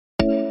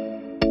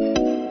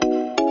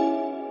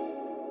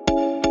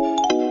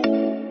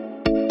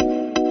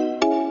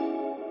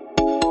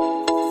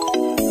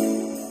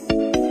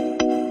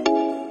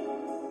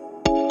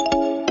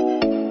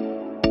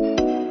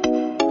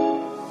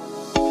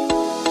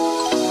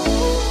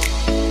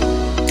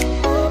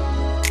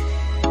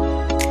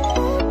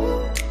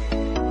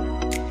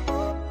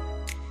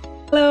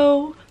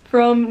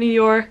New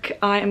York.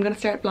 I am going to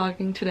start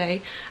vlogging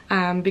today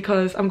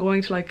because I'm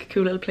going to like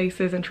cool little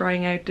places and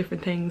trying out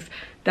different things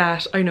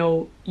that I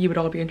know you would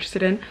all be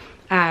interested in.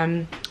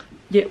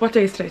 Yeah, what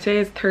day is today? Today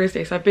is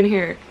Thursday, so I've been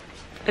here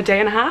a day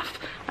and a half.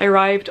 I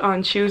arrived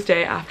on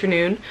Tuesday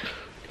afternoon.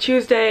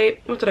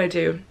 Tuesday, what did I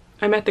do?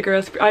 I met the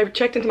girls. I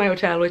checked into my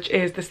hotel, which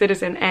is the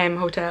Citizen M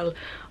Hotel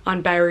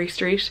on Bowery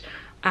Street,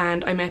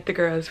 and I met the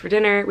girls for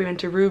dinner. We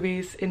went to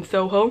Ruby's in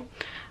Soho,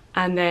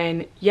 and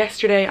then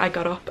yesterday I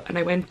got up and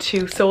I went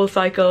to Soul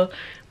Cycle,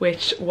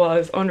 which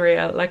was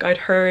unreal. Like, I'd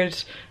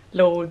heard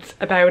loads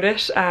about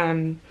it,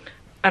 and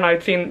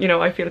I'd seen, you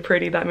know, I Feel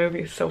Pretty. That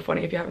movie is so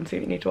funny. If you haven't seen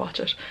it, you need to watch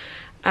it.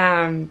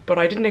 But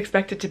I didn't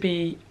expect it to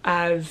be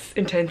as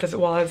intense as it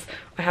was.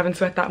 I haven't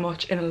sweat that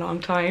much in a long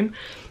time.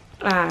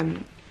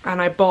 And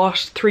I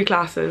bought 3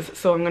 classes,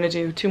 so I'm going to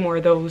do 2 more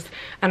of those,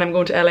 and I'm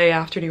going to LA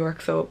after New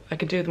York, so I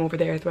can do them over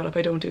there as well if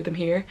I don't do them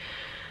here.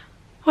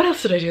 What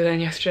else did I do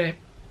then yesterday?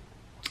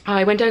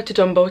 I went out to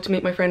Dumbo to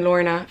meet my friend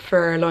Lorna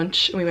for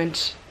lunch. We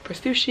went for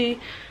sushi,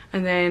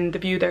 and then the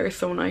view there is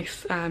so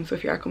nice. So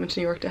if you are coming to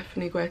New York,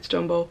 definitely go out to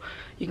Dumbo.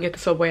 You can get the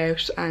subway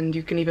out, and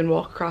you can even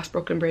walk across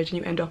Brooklyn Bridge and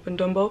you end up in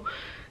Dumbo.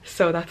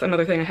 So that's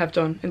another thing I have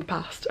done in the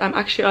past.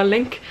 Actually, I'll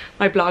link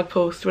my blog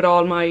post with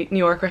all my New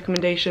York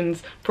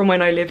recommendations from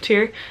when I lived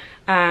here,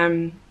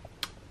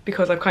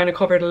 because I've kind of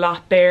covered a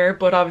lot there,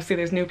 but obviously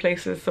there's new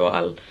places, so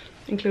I'll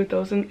include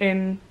those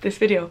in this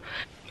video.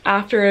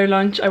 After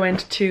lunch I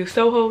went to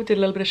Soho, did a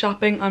little bit of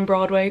shopping on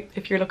Broadway.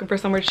 If you're looking for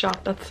somewhere to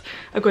shop, that's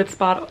a good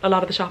spot. A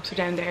lot of the shops are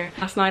down there.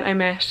 Last night I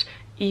met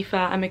Aoife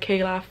and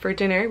Michaela for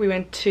dinner. We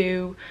went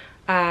to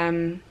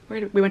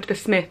we went to the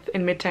Smith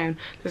in Midtown.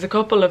 There's a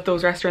couple of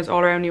those restaurants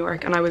all around New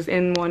York, and I was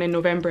in one in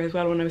November as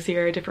well when I was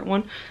here, a different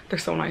one. They're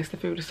so nice, the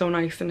food is so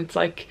nice, and it's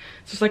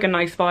just like a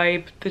nice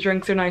vibe. The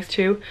drinks are nice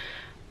too.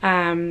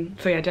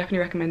 So yeah, definitely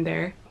recommend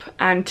there.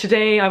 And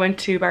today I went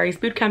to Barry's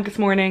boot camp this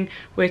morning,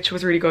 which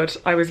was really good.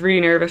 I was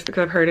really nervous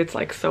because I've heard it's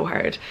like so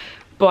hard,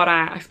 but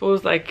I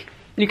suppose like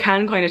you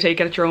can kind of take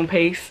it at your own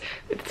pace.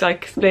 It's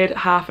like split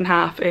half and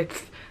half.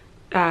 It's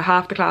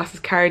half the class is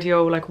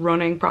cardio, like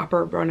running,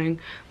 proper running,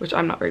 which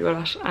I'm not very good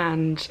at,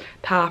 and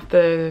half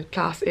the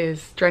class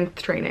is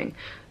strength training.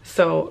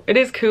 So it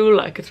is cool,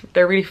 like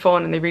they're really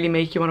fun and they really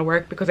make you want to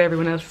work because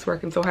everyone else is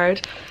working so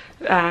hard.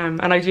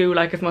 And I do,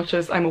 like, as much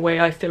as I'm away,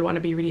 I still want to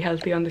be really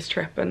healthy on this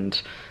trip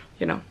and,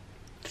 you know,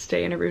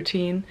 stay in a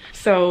routine.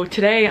 So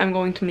today I'm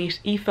going to meet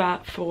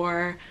Aoife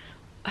for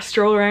a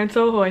stroll around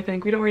Soho, I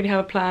think. We don't really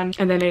have a plan.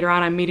 And then later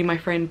on I'm meeting my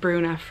friend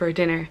Bruna for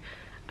dinner.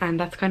 And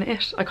that's kind of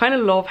it. I kind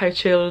of love how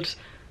chilled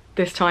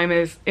this time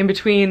is. In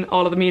between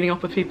all of the meeting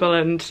up with people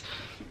and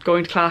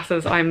going to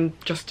classes, I'm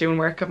just doing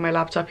work on my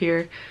laptop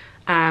here,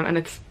 and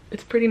it's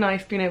pretty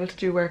nice being able to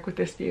do work with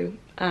this view.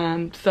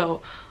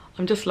 So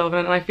I'm just loving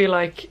it, and I feel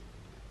like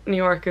New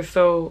York is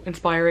so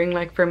inspiring.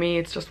 Like, for me,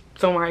 it's just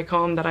somewhere I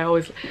come that I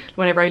always,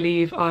 whenever I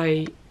leave,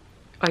 I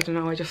don't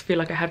know, I just feel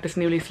like I have this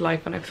new lease of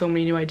life and I have so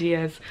many new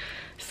ideas.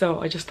 So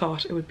I just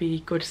thought it would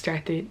be good to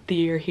start the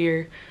year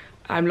here.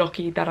 I'm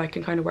lucky that I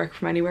can kind of work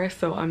from anywhere,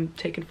 so I'm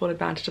taking full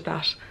advantage of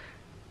that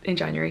in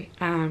January.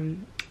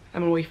 I'm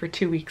away for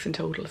 2 weeks in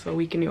total, so a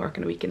week in New York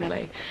and a week in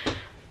LA.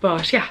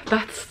 But yeah,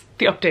 that's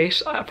the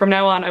update. From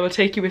now on I will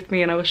take you with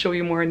me and I will show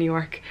you more in New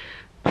York.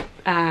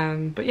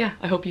 But yeah,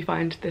 I hope you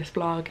find this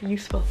vlog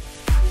useful.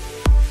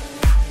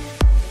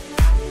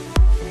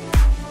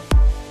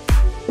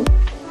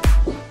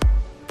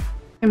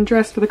 I'm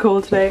dressed for the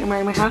cold today. I'm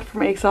wearing my hat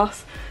from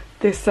ASOS,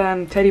 this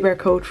teddy bear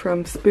coat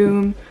from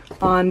Spoon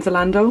on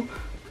Zalando.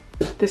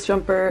 This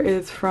jumper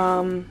is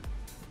from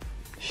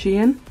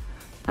Shein,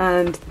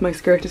 and my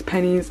skirt is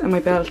Pennies, and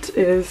my belt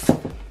is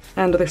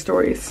And Other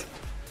Stories.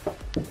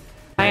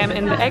 I am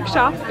in the egg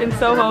shop in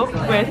Soho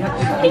with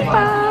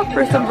Aoife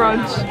for some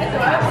brunch.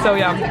 So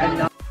yum.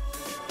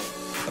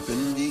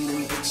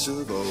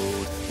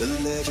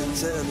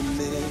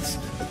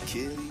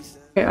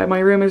 Okay, my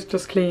room is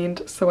just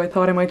cleaned, so I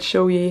thought I might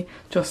show you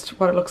just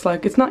what it looks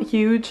like. It's not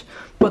huge,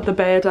 but the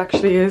bed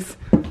actually is.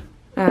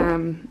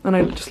 And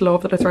I just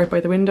love that it's right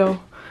by the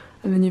window.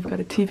 And then you've got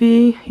a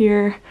TV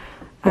here,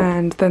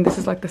 and then this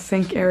is like the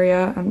sink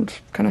area and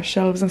kind of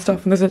shelves and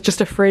stuff, and there's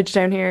just a fridge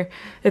down here.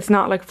 It's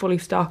not like fully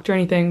stocked or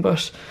anything,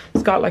 but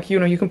it's got, like, you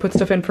know, you can put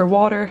stuff in for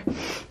water.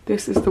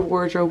 This is the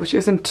wardrobe, which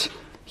isn't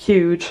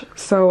huge,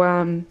 so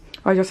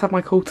I just have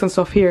my coats and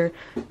stuff here,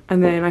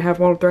 and then I have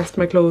all of the rest of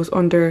my clothes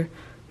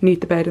underneath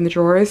the bed in the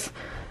drawers.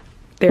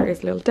 There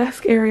is a little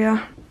desk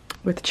area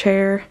with a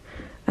chair,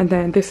 and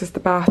then this is the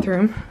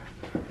bathroom.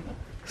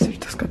 So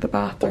you've just got the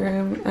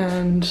bathroom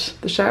and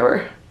the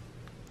shower.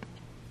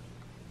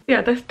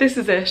 Yeah, this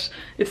is it.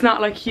 It's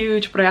not like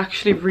huge, but I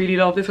actually really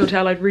love this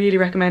hotel. I'd really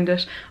recommend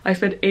it. I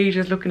spent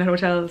ages looking at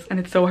hotels and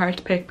it's so hard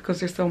to pick because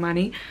there's so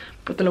many,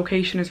 but the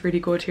location is really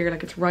good here.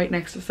 Like, it's right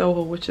next to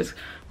Soho, which is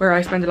where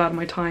I spend a lot of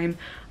my time,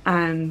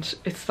 and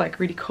it's like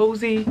really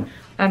cozy,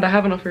 and I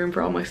have enough room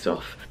for all my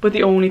stuff. But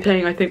the only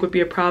thing I think would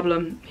be a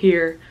problem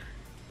here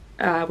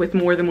with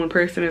more than one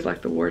person is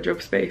like the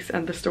wardrobe space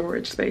and the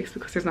storage space,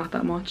 because there's not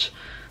that much.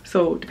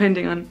 So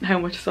depending on how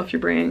much stuff you're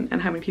bringing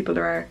and how many people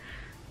there are,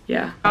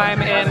 yeah.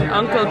 I'm in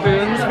Uncle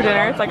Boone's for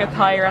dinner. It's like a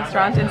Thai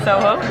restaurant in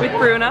Soho with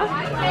Bruna.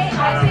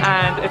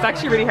 And it's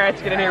actually really hard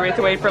to get in here. We have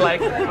to wait for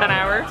like an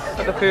hour,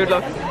 but the food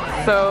looks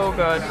so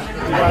good.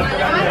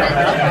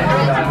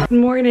 Good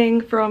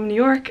morning from New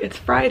York. It's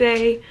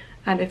Friday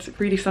and it's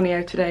really sunny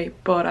out today,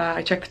 but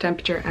I checked the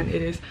temperature and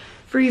it is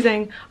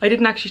freezing. I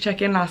didn't actually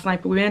check in last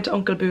night, but we went to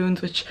Uncle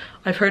Boone's, which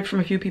I've heard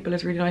from a few people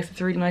is really nice. It's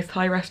a really nice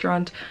Thai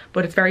restaurant,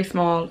 but it's very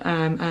small,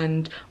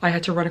 and I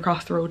had to run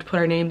across the road to put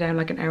our name down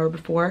like an hour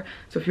before.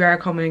 So if you are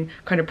coming,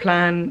 kind of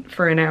plan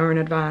for an hour in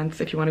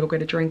advance if you want to go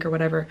get a drink or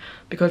whatever,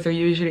 because there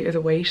usually is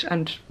a wait,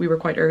 and we were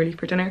quite early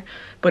for dinner.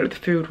 But the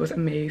food was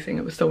amazing.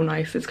 It was so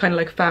nice. It's kind of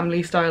like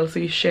family style, so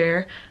you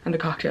share, and the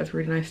cocktails were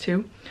really nice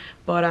too.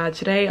 But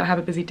today I have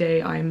a busy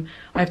day. I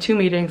have 2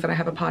 meetings and I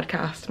have a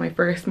podcast. My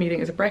first meeting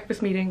is a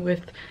breakfast meeting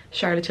with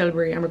Charlotte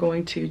Tilbury, and we're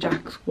going to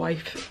Jack's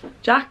wife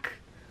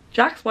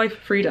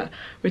Frida,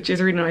 which is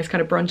a really nice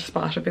kind of brunch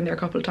spot. I've been there a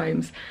couple of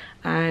times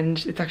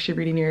and it's actually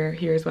really near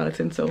here as well.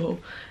 It's in Soho.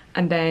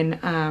 And then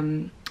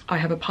I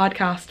have a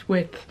podcast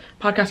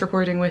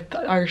recording with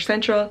Irish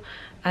Central,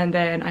 and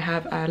then I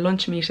have a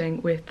lunch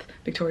meeting with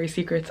Victoria's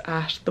Secrets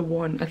at the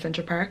one at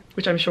Central Park,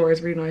 which I'm sure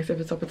is really nice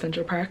if it's up at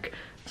Central Park.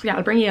 So yeah,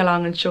 I'll bring you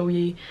along and show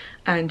you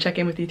and check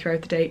in with you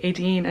throughout the day.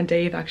 Aideen and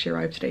Dave actually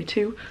arrived today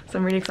too, so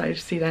I'm really excited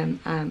to see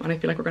them, and I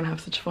feel like we're going to have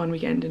such a fun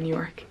weekend in New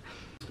York.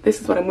 This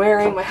is what I'm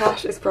wearing. My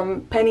hat is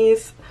from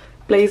Penneys,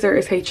 blazer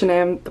is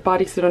H&M, the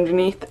bodysuit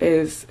underneath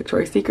is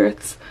Victoria's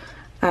Secrets,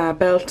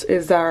 belt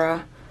is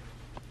Zara,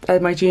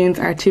 my jeans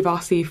are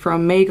Tivasi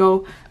from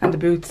Mago, and the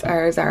boots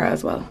are Zara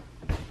as well.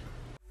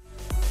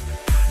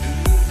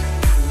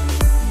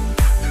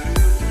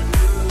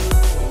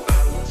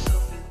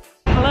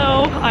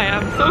 I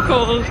am so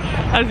cold,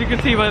 as you can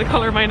see by the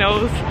colour of my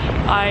nose.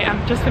 I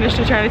am just finished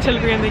with Charlotte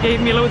Tilbury and they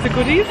gave me loads of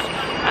goodies,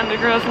 and the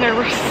girls in there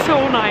were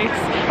so nice.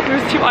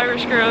 There was 2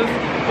 Irish girls,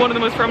 one of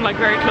them was from like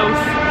very close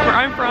where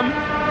I'm from.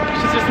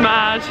 She's just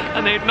mad,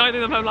 and neither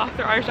of them have lost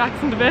their Irish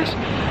accent a bit.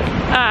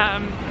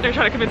 They're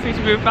trying to convince me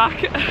to move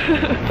back.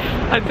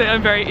 I'd say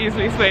I'm very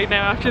easily swayed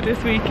now after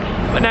this week,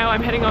 but now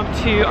I'm heading up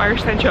to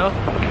Irish Central.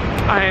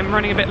 I'm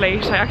running a bit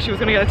late. I actually was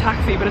going to get a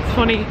taxi, but it's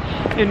funny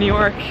in New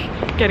York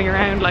getting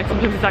around, like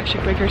sometimes it's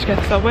actually quicker to get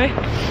the subway,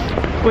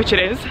 which it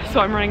is.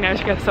 So I'm running now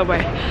to get the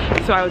subway,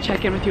 so I will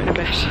check in with you in a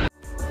bit.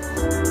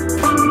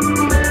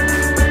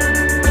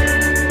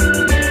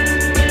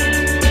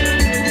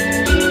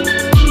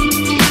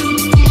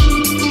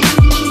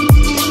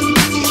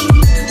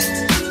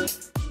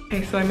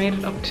 Okay, so I made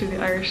it up to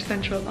the Irish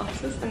Central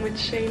offices. I'm with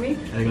Shamey,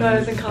 who I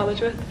was in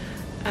college with,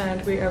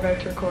 and we are about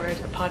to record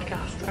a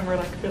podcast, and we're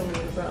like filming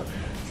it as well.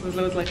 So there's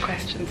loads of like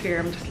questions here.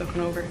 I'm just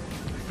looking over.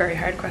 Very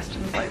hard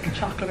questions like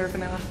chocolate or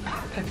vanilla,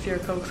 Pepsi or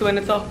Coke. So when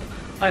it's up,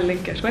 I'll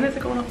link it. When is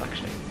it going up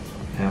actually?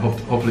 Yeah,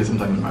 hopefully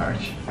sometime in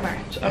March.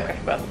 March, okay.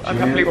 Well, I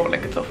probably won't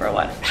link it till for a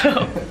while.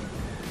 So.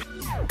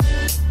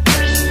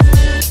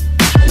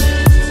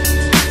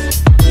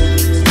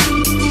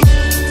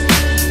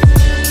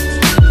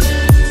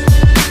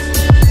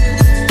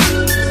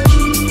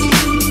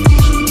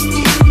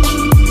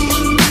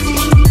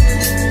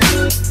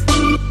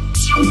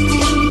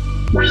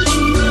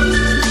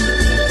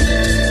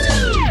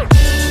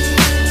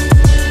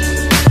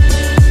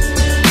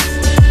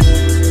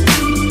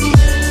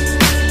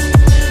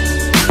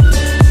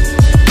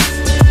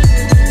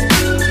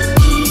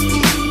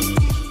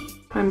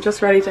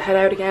 Just ready to head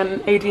out again.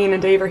 Aideen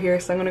and Dave are here,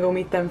 so I'm gonna go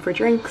meet them for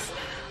drinks.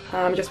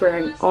 I'm just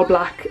wearing all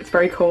black. It's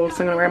very cold,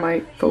 so I'm gonna wear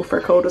my faux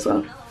fur coat as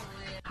well.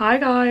 Hi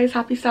guys,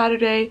 happy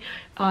Saturday.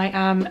 I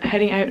am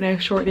heading out now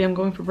shortly. I'm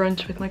going for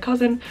brunch with my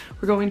cousin.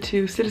 We're going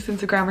to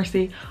Citizens of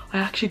Gramercy. I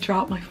actually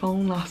dropped my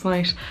phone last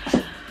night,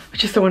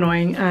 which is so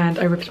annoying, and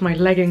I ripped my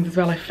leggings as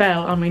well. I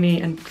fell on my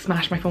knee and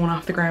smashed my phone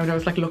off the ground. I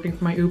was like looking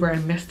for my Uber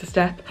and missed a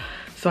step.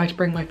 So I had to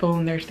bring my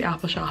phone there to the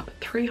Apple shop.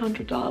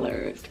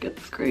 $300 to get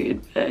the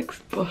screen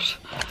fixed, but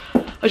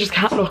I just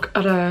can't look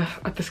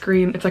at the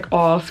screen. It's like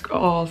all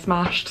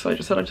smashed, so I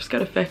just thought I'd just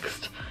get it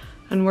fixed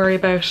and worry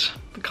about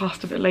the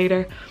cost of it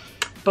later.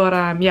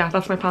 But yeah,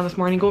 that's my plan this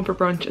morning, going for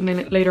brunch, and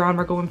then later on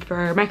we're going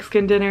for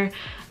Mexican dinner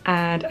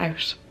and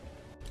out.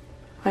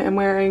 I am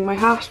wearing my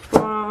hat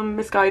from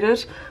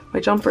Misguided. My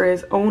jumper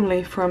is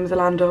only from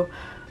Zalando,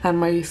 and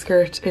my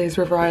skirt is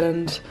River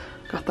Island.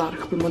 Got that a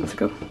couple of months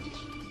ago.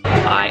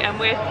 I am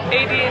with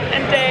Aideen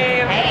and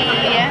Dave.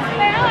 Hey!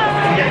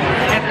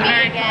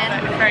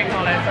 It's very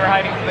cold out, so we're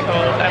hiding from the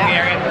cold, and we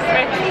are in the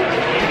Smith.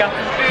 We got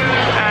some food,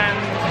 and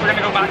we're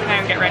gonna go back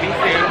now and get ready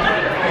soon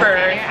for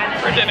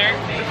dinner.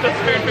 It's just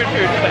food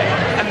today.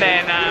 And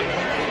then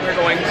we're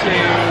going to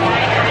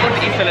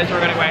the East Village.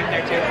 We're gonna go out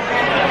there too.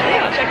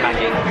 Yeah, I'll check back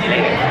in with you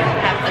later.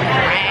 Have some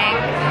drink,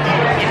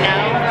 you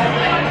know.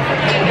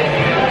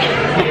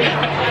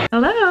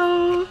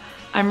 Hello!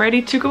 I'm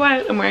ready to go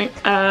out. I'm wearing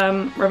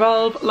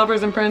Revolve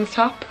Lovers and Friends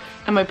top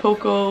and my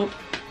Poco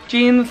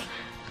jeans,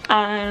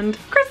 and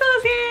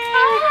Crystal's here!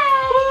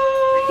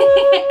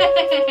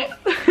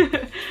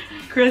 Hi!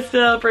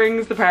 Crystal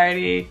brings the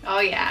party.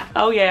 Oh yeah.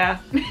 Oh yeah.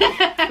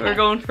 So we're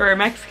going for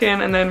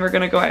Mexican, and then we're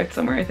gonna go out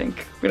somewhere, I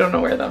think. We don't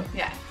know where though.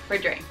 Yeah.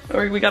 for drinks.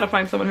 Or we gotta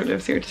find someone who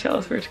lives here to tell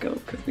us where to go,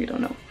 because we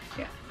don't know.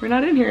 Yeah. We're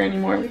not in here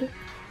anymore.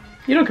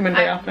 You don't come in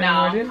very often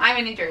anymore, do you? I'm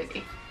in New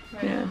Jersey.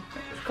 Yeah.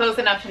 It's close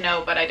enough to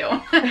know, but I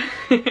don't.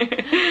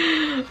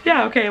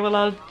 Yeah, okay,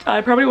 well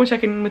I probably won't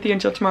check in with you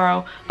until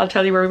tomorrow. I'll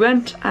tell you where we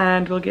went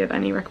and we'll give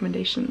any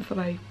recommendations that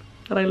I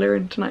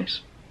learned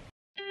tonight.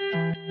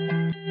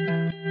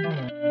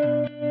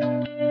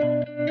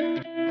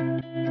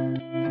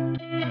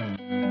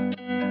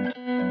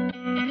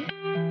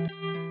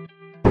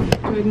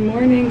 Good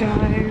morning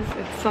guys,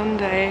 it's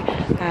Sunday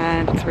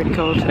and it's really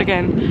cold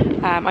again.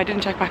 I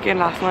didn't check back in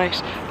last night.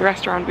 The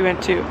restaurant we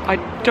went to, I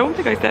don't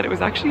think I said it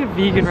was actually a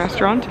vegan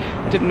restaurant.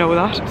 I didn't know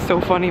that. It was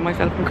so funny.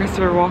 Myself and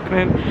Christopher were walking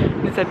in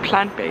and it said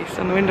plant-based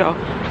on the window,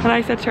 and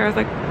I said to her, I was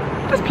like,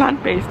 what does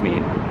plant-based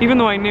mean? Even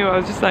though I knew, I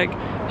was just like,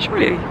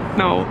 surely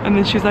no. And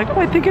then she was like, oh,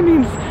 I think it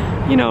means,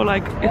 you know,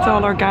 like it's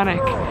all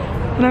organic.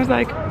 And I was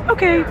like,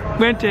 okay.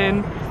 Went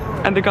in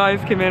and the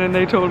guys came in and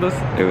they told us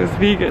it was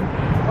vegan.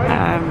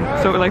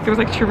 So like there was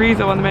like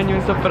chorizo on the menu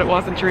and stuff, but it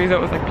wasn't chorizo, it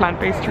was like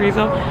plant-based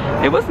chorizo.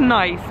 It was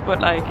nice, but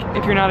like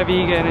if you're not a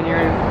vegan and you're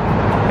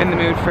in the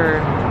mood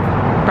for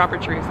proper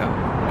chorizo,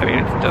 I mean,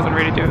 it doesn't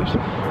really do it.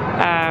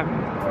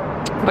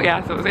 But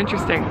yeah, so it was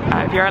interesting.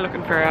 If you are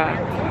looking for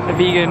a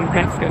vegan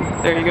Mexican,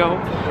 there you go.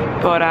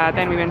 But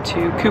then we went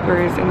to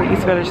Cooper's in the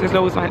East Village. There's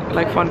loads of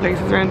like fun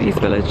places around the East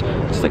Village.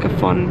 Just like a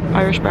fun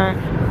Irish bar.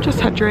 Just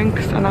had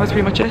drinks and that was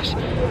pretty much it.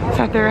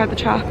 Sat there, had the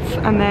chats,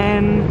 and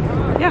then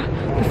yeah,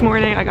 this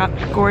morning I got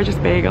a gorgeous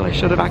bagel. I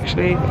should have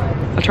actually,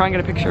 I'll try and get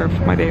a picture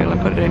of my bagel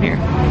and put it in here,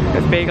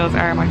 because bagels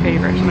are my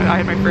favourite. And I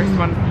had my first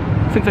one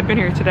since I've been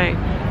here today.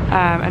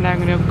 And now I'm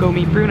gonna go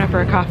meet Bruna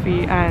for a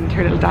coffee and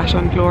her little dash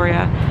on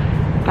Gloria.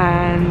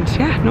 And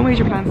yeah, no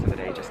major plans for the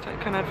day, just to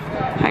kind of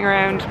hang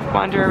around,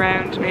 wander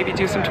around, maybe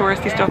do some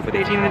touristy stuff with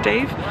 18 and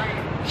Dave.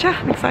 Yeah,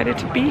 I'm excited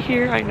to be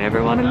here. I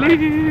never want to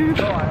leave.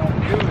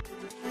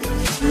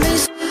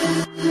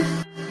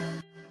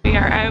 We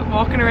are out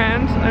walking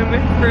around. I'm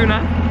with Bruna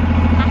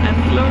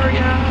and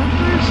Gloria.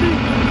 Where is she?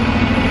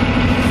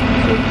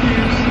 So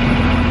cute.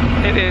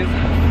 It is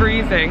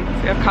freezing,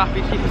 so we have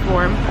coffee to keep us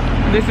warm.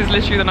 This is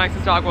literally the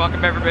nicest dog walk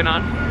I've ever been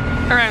on.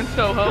 Around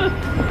Soho.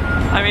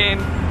 I mean,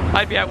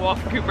 I'd be out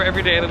walking Cooper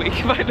every day of the week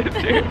if I lived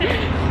here.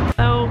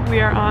 So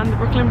we are on the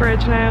Brooklyn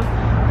Bridge now.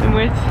 I'm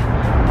with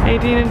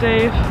Aideen and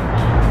Dave.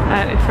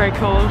 It's very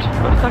cold,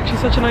 but it's actually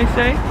such a nice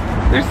day.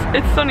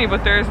 It's sunny,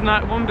 but there's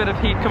not one bit of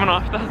heat coming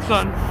off that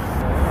sun.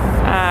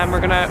 We're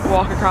gonna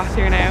walk across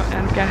here now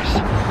and get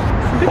some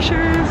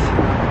pictures,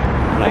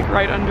 like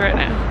right under it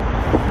now.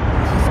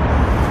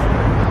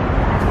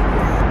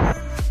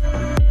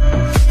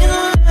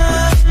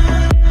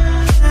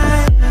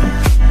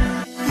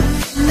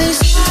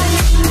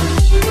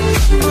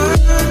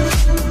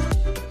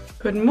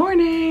 Good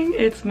morning,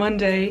 it's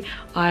Monday.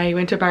 I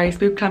went to Barry's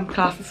boot camp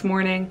class this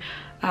morning.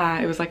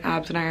 It was like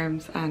abs and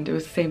arms, and it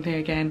was the same thing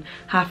again,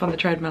 half on the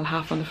treadmill,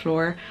 half on the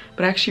floor,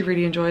 but I actually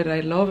really enjoyed it.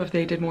 I'd love if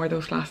they did more of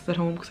those classes at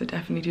home, because I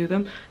definitely do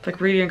them. It's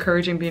like really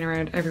encouraging being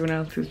around everyone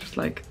else who's just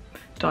like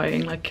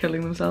dying, like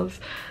killing themselves.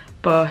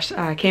 But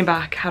I came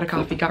back, had a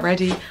coffee, got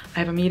ready. I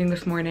have a meeting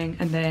this morning,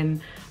 and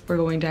then we're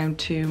going down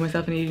to,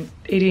 myself and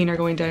Aideen are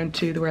going down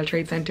to the World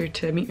Trade Center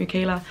to meet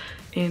Michaela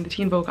in the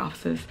Teen Vogue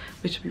offices,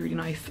 which would be really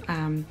nice.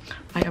 I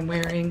am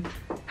wearing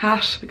a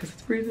hat because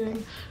it's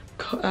freezing.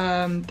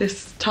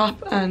 This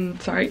top,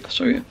 and sorry, I'll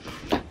show you.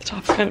 The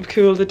top's kind of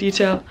cool, the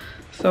detail.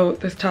 So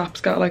this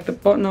top's got like the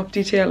button up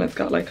detail, it's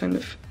got like kind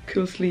of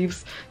cool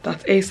sleeves.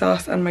 That's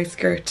ASOS, and my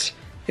skirt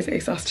is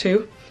ASOS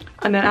too.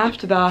 And then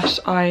after that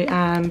I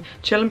am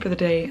chilling for the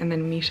day and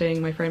then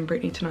meeting my friend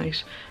Brittany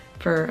tonight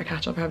for a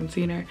catch up. I haven't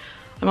seen her.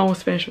 I'm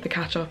almost finished with the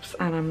catch ups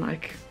and I'm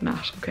like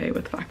not okay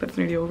with the fact that it's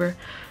nearly over.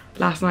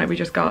 Last night we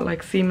just got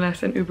like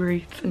Seamless and Uber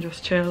Eats and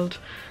just chilled.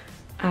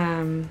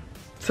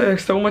 So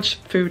there's so much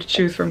food to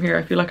choose from here.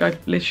 I feel like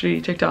I've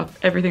literally ticked off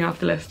everything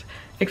off the list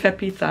except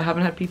pizza. I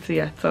haven't had pizza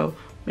yet, so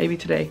maybe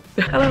today.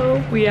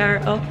 Hello, we are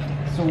up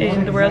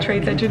in the World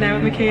Trade Center now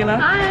with Michaela.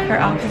 Hi. Her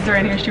offices are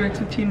in here. She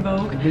works with Teen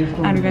Vogue,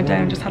 and we went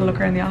down and just had a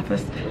look around the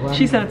office.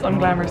 She said it's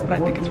unglamorous, but I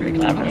think it's really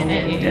glamorous.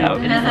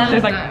 Yeah,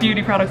 there's like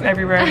beauty products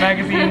everywhere,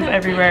 magazines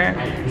everywhere.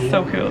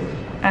 So cool.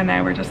 And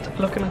now we're just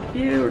looking at the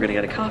view. We're gonna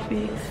get a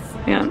coffee.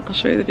 Yeah, I'll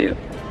show you the view.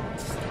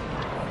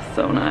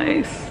 So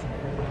nice.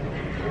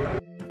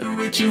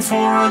 Reaching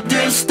for a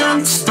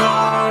distant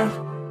star.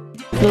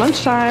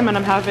 Lunchtime, and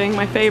I'm having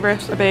my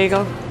favourite, a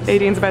bagel.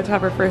 Aideen's about to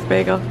have her first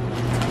bagel.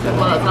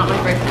 Well, it's not my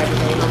first ever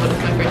bagel, but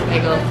it's my first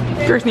bagel.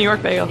 First New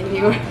York bagel. In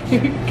New York.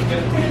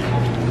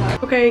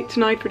 Okay,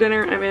 tonight for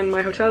dinner I'm in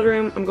my hotel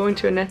room. I'm going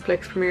to a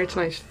Netflix premiere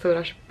tonight,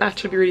 so that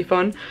should be really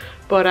fun.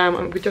 But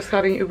I'm just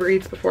having Uber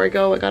Eats before I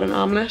go. I got an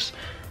omelette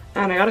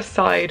and I got a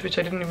side, which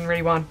I didn't even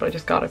really want, but I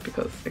just got it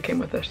because it came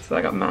with it. So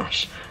I got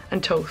mash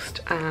and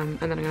toast, and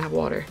then I'm gonna have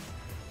water.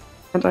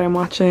 And I am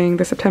watching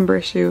the September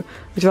issue,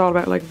 which is all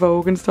about like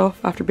Vogue and stuff.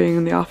 After being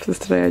in the offices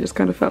today, I just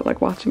kind of felt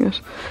like watching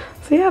it.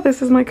 So yeah,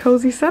 this is my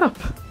cozy setup.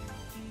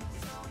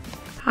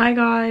 Hi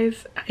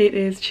guys, it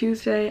is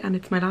Tuesday and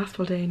it's my last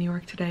full day in New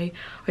York today.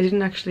 I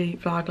didn't actually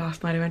vlog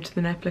last night. I went to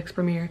the Netflix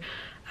premiere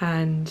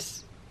and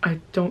I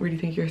don't really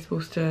think you're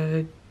supposed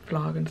to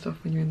vlog and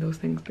stuff when you're in those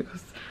things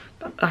because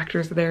the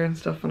actors are there and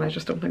stuff, and I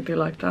just don't think they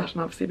like that,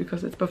 and obviously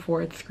because it's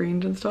before it's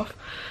screened and stuff.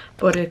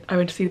 But I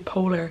went to see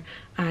Polar,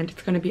 and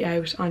it's going to be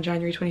out on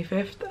January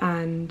 25th,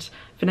 and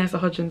Vanessa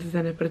Hudgens is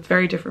in it, but it's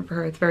very different for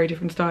her. It's a very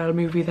different style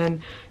movie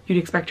than you'd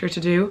expect her to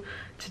do.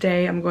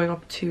 Today I'm going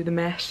up to the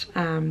Met.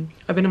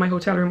 I've been in my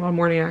hotel room all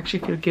morning. I actually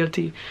feel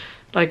guilty.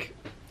 Like,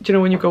 do you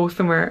know when you go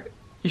somewhere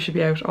you should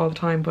be out all the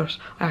time, but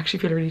I actually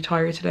feel really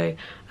tired today,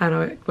 and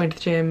I went to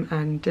the gym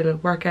and did a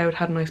workout,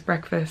 had a nice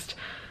breakfast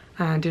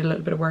and did a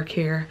little bit of work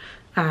here.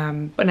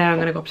 But now I'm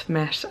going to go up to the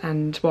Met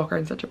and walk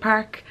around Central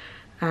Park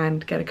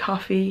and get a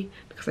coffee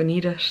because I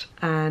need it,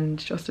 and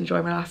just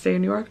enjoy my last day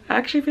in New York. I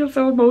actually feel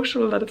so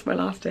emotional that it's my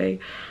last day.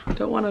 I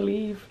don't want to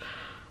leave,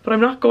 but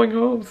I'm not going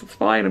home, so it's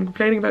fine. I'm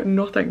complaining about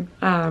nothing.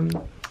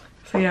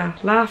 So yeah,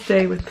 last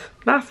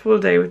full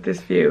day with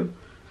this view.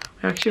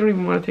 I actually don't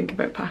even want to think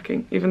about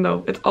packing, even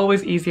though it's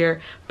always easier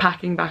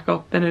packing back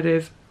up than it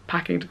is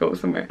packing to go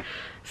somewhere.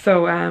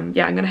 So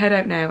yeah, I'm gonna head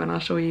out now and I'll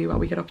show you what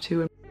we get up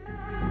to.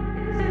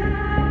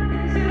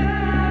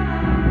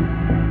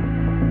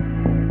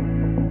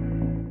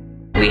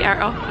 We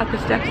are up at the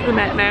steps of the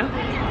Met now.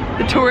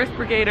 The tourist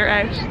brigade are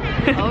out.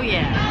 Oh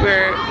yeah.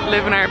 We're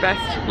living our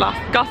best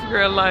Gossip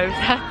Girl lives.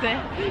 That's it.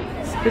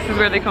 This is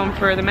where they come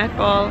for the Met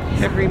Ball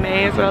every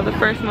May as well, the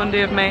first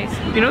Monday of May.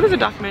 You know there's a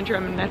documentary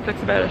on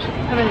Netflix about it.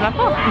 About the Met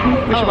Ball?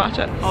 We should watch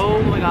it.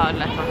 Oh my god,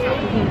 let's watch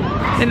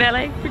it. In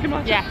LA, we can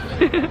watch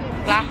it.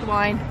 Glass of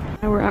wine.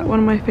 Now we're at one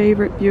of my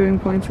favourite viewing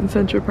points in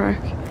Central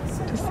Park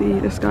to see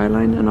the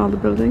skyline and all the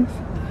buildings.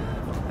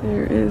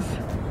 There is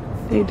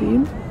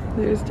Nadine,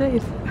 there's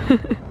Dave.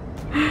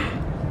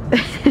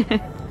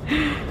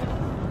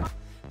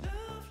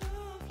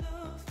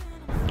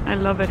 I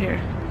love it here,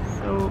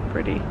 so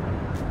pretty.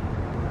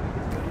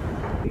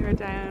 We are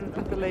down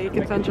at the lake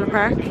in Central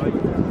Park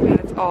and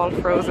it's all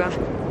frozen.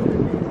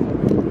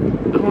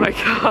 Oh my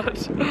god,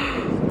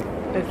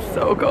 it's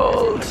so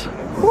cold.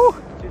 Whew.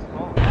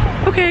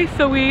 Okay,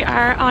 so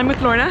I'm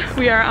with Lorna.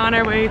 We are on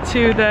our way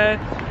to the,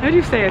 how do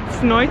you say it,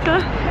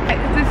 Snoita?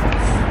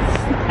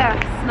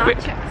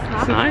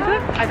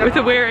 Snoita? It's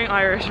a Wearing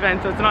Irish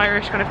event, so it's an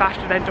Irish kind of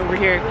fashion event over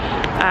here,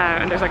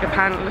 and there's like a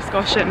panel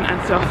discussion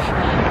and stuff.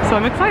 So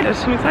I'm excited. I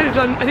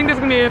think there's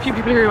going to be a few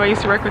people here who I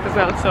used to work with as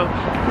well, so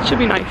it should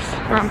be nice.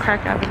 We're on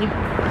Park Avenue.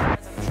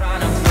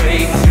 Trying to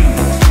break through,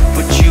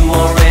 but you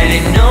already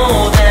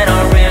know that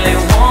I really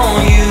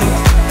want you.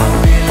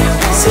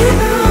 See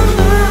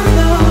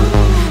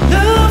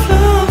love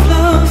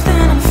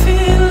that I'm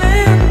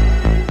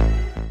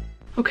feeling.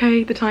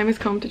 Okay, the time has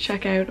come to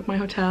check out of my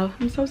hotel.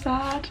 I'm so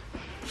sad.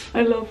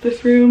 I love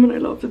this room and I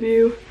love the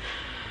view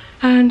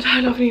and I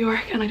love New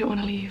York and I don't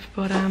want to leave,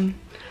 but I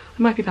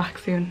might be back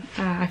soon.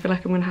 I feel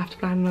like I'm going to have to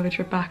plan another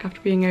trip back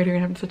after being out here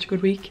and having such a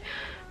good week,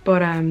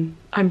 but I'm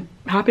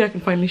happy I can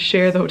finally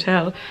share the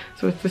hotel.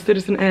 So it's the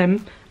Citizen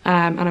M,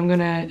 and I'm going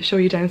to show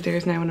you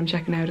downstairs now when I'm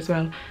checking out as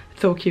well.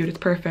 It's so cute, it's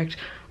perfect.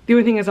 The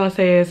only thing I'll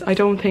say is I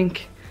don't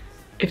think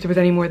if there was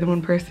any more than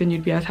one person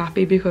you'd be as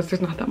happy, because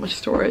there's not that much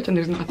storage and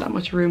there's not that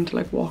much room to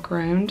like walk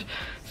around.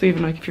 So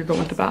even like if you're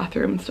going to the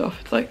bathroom and stuff,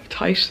 it's like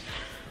tight.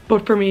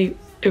 But for me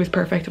it was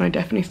perfect and I'd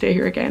definitely stay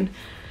here again.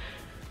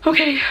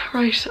 Okay,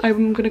 right,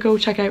 I'm gonna go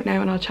check out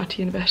now and I'll chat to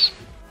you in a bit.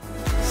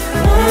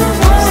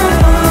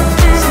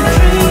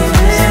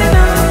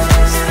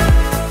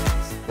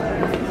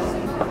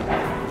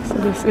 So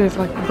this is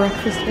like the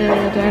breakfast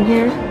area down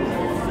here,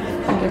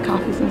 and get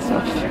coffees and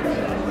stuff.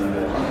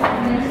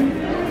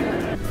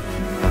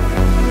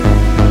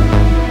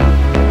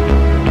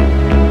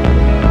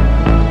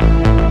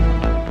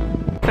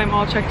 I'm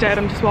all checked out.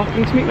 I'm just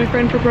walking to meet my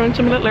friend for brunch.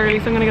 I'm a little early,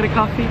 so I'm gonna get a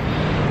coffee.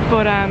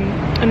 But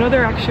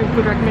another actually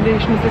good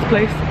recommendation is this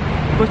place,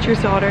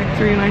 Butcher's Daughter. It's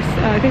really nice.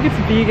 I think it's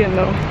vegan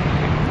though,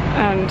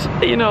 and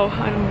you know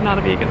I'm not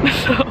a vegan,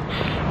 so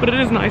but it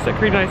is nice, like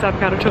really nice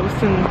avocado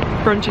toast and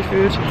brunchy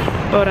food.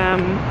 But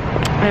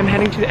I am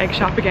heading to the egg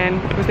shop again.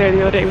 I was there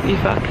the other day with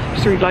Aoife.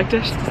 Just really liked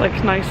it. It's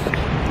like nice,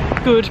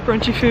 good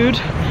brunchy food.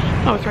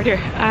 Oh, it's right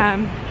here.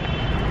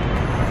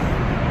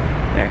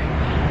 There.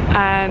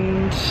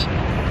 And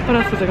what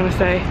else was I gonna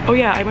say? Oh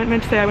yeah, I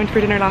meant to say I went for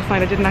dinner last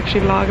night. I didn't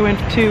actually vlog. I went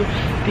to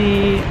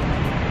the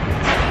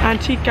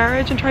Antique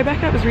Garage in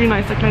Tribeca. It was really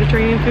nice, like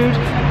Mediterranean food,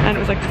 and it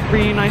was like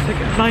really nice, like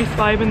a nice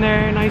vibe in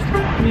there, nice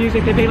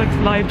music. They play like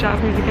live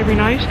jazz music every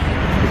night.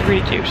 It was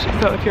really cute.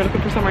 So if you're looking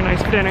for somewhere nice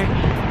for dinner,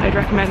 I'd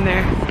recommend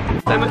there.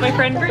 So I'm with my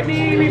friend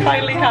Brittany. We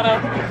finally caught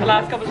up. The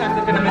last couple of times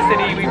I've been in the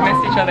city, we've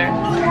missed each other.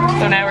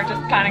 So now we're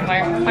just planning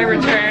my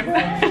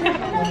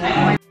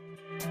return.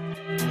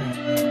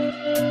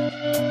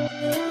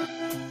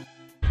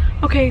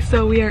 Okay,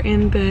 so we are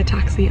in the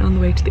taxi on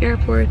the way to the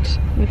airport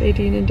with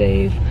Aideen and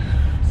Dave.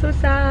 So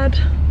sad.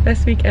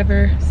 Best week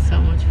ever. So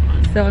much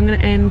fun. So I'm gonna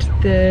end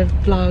the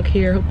vlog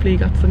here. Hopefully you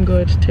got some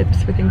good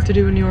tips for things to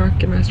do in New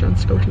York and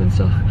restaurants to go to and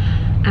stuff.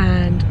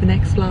 And the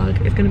next vlog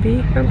is gonna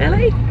be from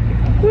LA.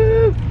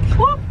 Woo!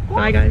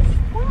 Bye guys.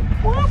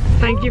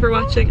 Thank you for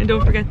watching and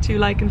don't forget to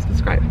like and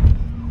subscribe.